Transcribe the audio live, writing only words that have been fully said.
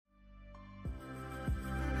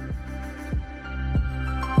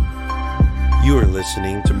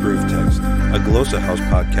listening to Proof Text, a Glossa House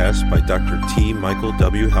podcast by Dr. T. Michael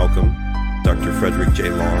W. Halcomb, Dr. Frederick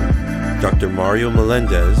J. Long, Dr. Mario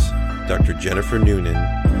Melendez, Dr. Jennifer Noonan,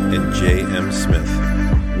 and J. M. Smith.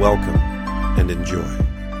 Welcome and enjoy.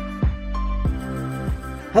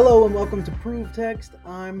 Hello and welcome to Proof Text.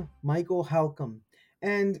 I'm Michael Halcomb,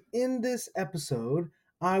 and in this episode,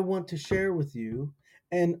 I want to share with you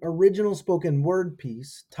an original spoken word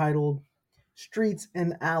piece titled Streets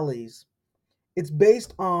and Alleys. It's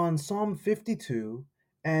based on Psalm 52,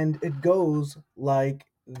 and it goes like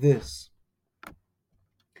this.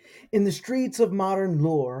 In the streets of modern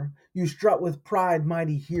lore, you strut with pride,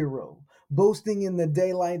 mighty hero, boasting in the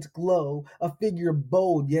daylight's glow, a figure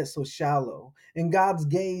bold yet so shallow. In God's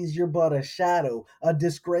gaze, you're but a shadow, a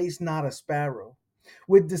disgrace, not a sparrow.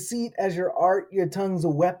 With deceit as your art, your tongue's a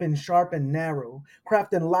weapon sharp and narrow.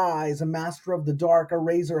 Crafting lies, a master of the dark, a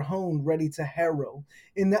razor honed, ready to harrow.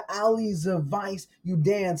 In the alleys of vice, you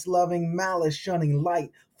dance, loving malice, shunning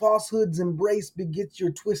light. Falsehood's embrace begets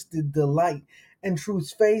your twisted delight. And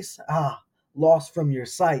truth's face, lost from your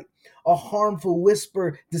sight. A harmful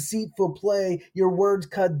whisper, deceitful play, your words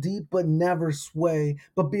cut deep but never sway.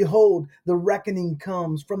 But behold, the reckoning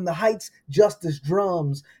comes, from the heights justice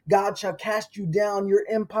drums. God shall cast you down, your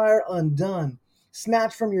empire undone.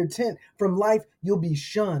 Snatched from your tent, from life you'll be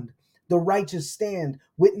shunned. The righteous stand,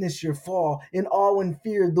 witness your fall. In awe and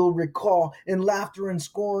fear they'll recall. In laughter and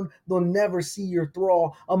scorn they'll never see your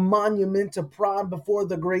thrall. A monument to pride before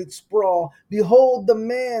the great sprawl. Behold the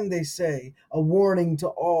man, they say, a warning to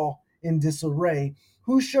all in disarray.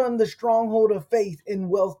 Who shunned the stronghold of faith in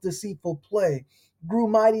wealth's deceitful play. Grew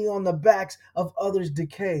mighty on the backs of others'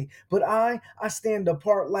 decay. But I stand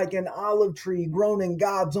apart like an olive tree grown in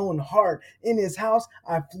God's own heart. In his house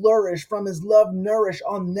I flourish, from his love nourished,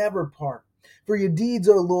 I'll never part. For your deeds,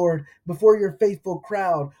 O Lord, before your faithful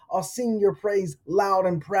crowd, I'll sing your praise loud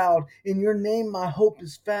and proud. In your name my hope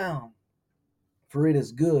is found, for it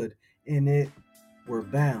is good, in it we're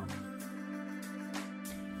bound.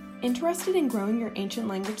 Interested in growing your ancient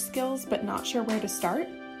language skills but not sure where to start?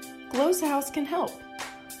 Glossa House can help.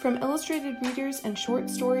 From illustrated readers and short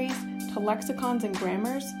stories to lexicons and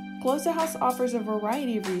grammars, Glossa House offers a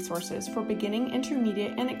variety of resources for beginning,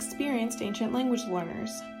 intermediate, and experienced ancient language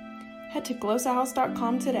learners. Head to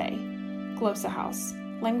glossahouse.com today. Glossa House,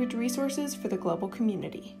 language resources for the global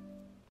community.